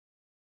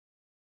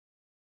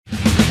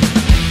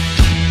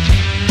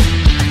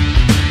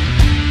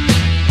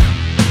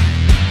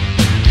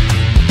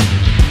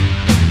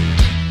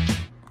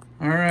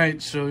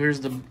Alright, so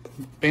here's the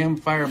BAM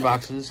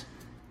Fireboxes.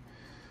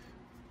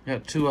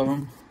 Got two of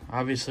them.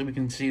 Obviously we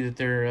can see that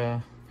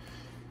there's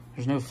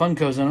no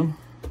Funkos in them.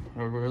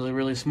 They're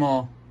really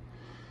small.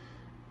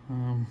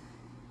 We'll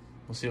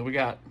see what we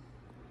got.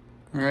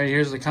 Alright,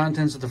 here's the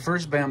contents of the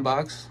first BAM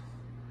box.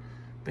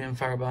 BAM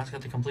Firebox. Got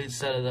the complete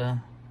set of the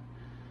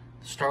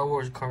Star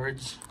Wars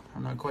cards.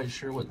 I'm not quite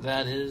sure what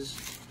that is.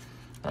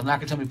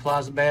 Nakatomi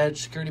Plaza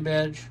badge, security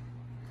badge.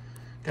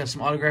 Got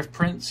some autographed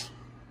prints.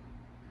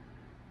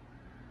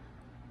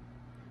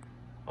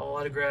 All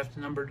autographed,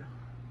 numbered,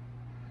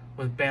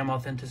 with BAM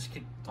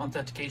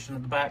authentication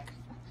at the back.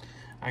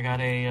 I got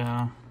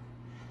a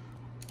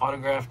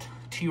autographed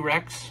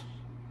T-Rex.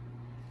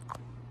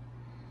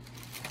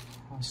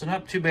 So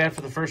not too bad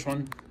for the first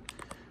one.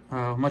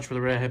 Much for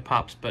the redhead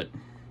pops, but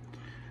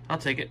I'll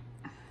take it.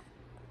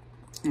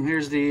 And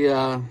here's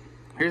the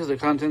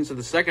contents of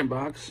the second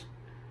box.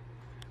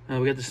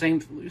 We got the same,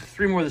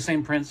 three more of the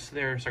same prints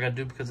there, so I got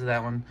duplicates of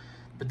that one.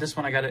 But this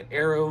one I got an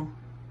Arrow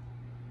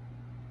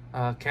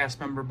cast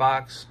member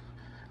box.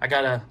 I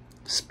got a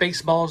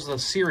Spaceballs, the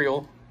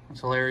cereal.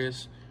 That's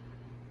hilarious.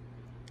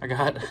 I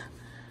got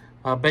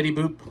a Betty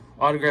Boop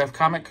autographed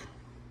comic.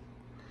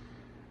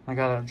 I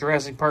got a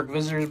Jurassic Park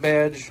Visitors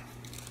badge.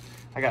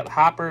 I got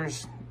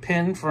Hopper's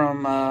pin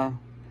from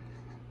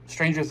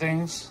Stranger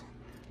Things.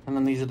 And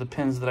then these are the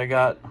pins that I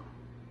got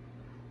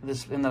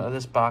this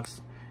box.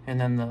 And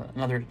then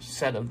another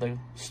set of the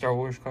Star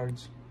Wars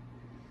cards.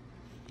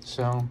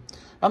 So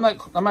I'm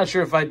not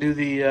sure if I do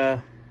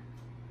the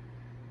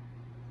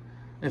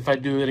if I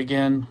do it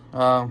again.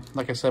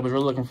 Like I said, I was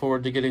really looking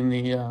forward to getting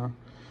the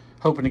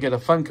hoping to get a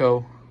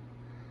Funko.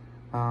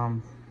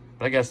 But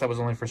I guess that was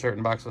only for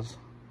certain boxes.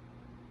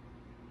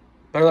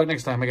 Better luck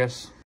next time, I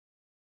guess.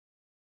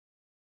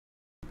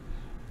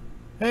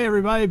 Hey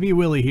everybody, B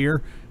Willie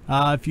here.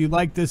 If you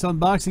like this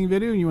unboxing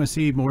video and you want to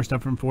see more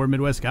stuff from 4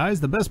 Midwest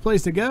Guys, the best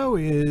place to go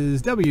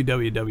is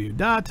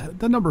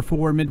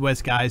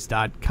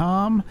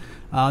www.the4midwestguys.com.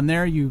 On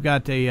there you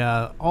got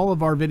all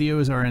of our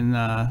videos are in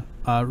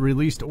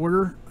released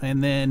order,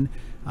 and then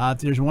if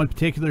there's one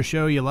particular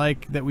show you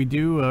like that we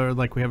do, or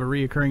like we have a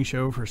reoccurring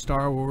show for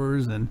Star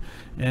Wars and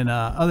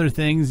other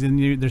things,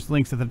 and there's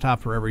links at the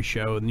top for every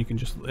show, and you can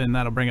and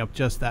that'll bring up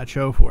just that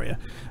show for you.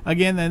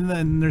 Again,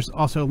 then there's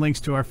also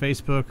links to our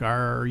Facebook,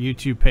 our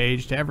YouTube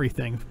page, to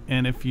everything.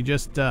 And if you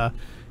just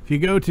if you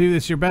go to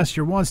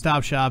your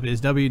one-stop shop is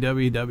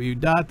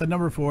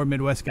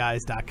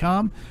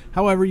www.the4midwestguys.com.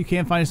 However, you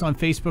can find us on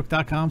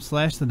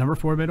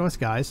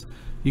facebook.com/the4midwestguys.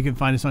 You can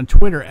find us on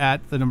Twitter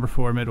at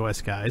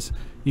the4midwestguys.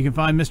 You can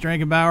find Mr.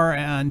 Ankenbauer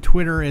on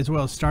Twitter as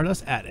well as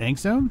Stardust at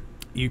Ankzone.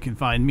 You can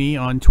find me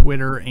on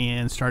Twitter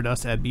and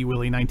Stardust at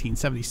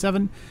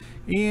bwillie1977.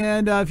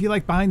 And if you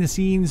like behind the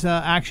scenes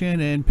action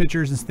and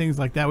pictures and things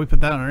like that, we put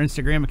that on our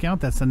Instagram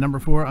account. That's the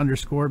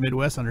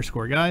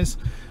 _4_Midwest_guys.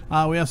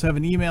 We also have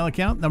an email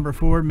account,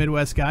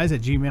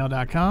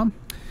 #4midwestguys@gmail.com.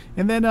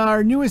 And then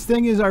our newest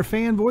thing is our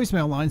fan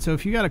voicemail line. So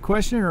if you got a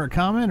question or a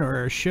comment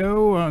or a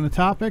show on a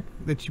topic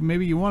that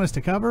maybe you want us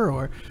to cover,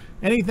 or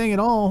anything at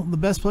all, the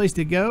best place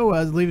to go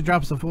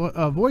drop us a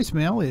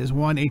voicemail is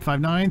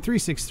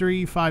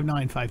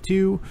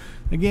 1-859-363-5952.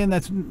 Again,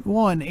 that's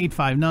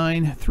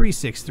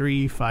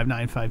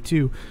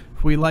 1-859-363-5952.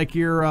 If we like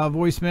your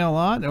voicemail a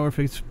lot, or if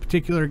it's a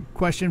particular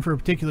question for a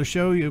particular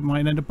show, you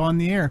might end up on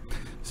the air.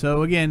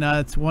 So again,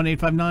 it's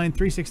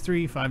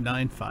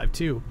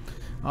 1-859-363-5952.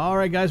 All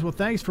right, guys. Well,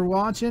 thanks for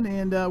watching,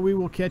 and we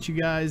will catch you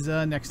guys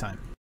next time.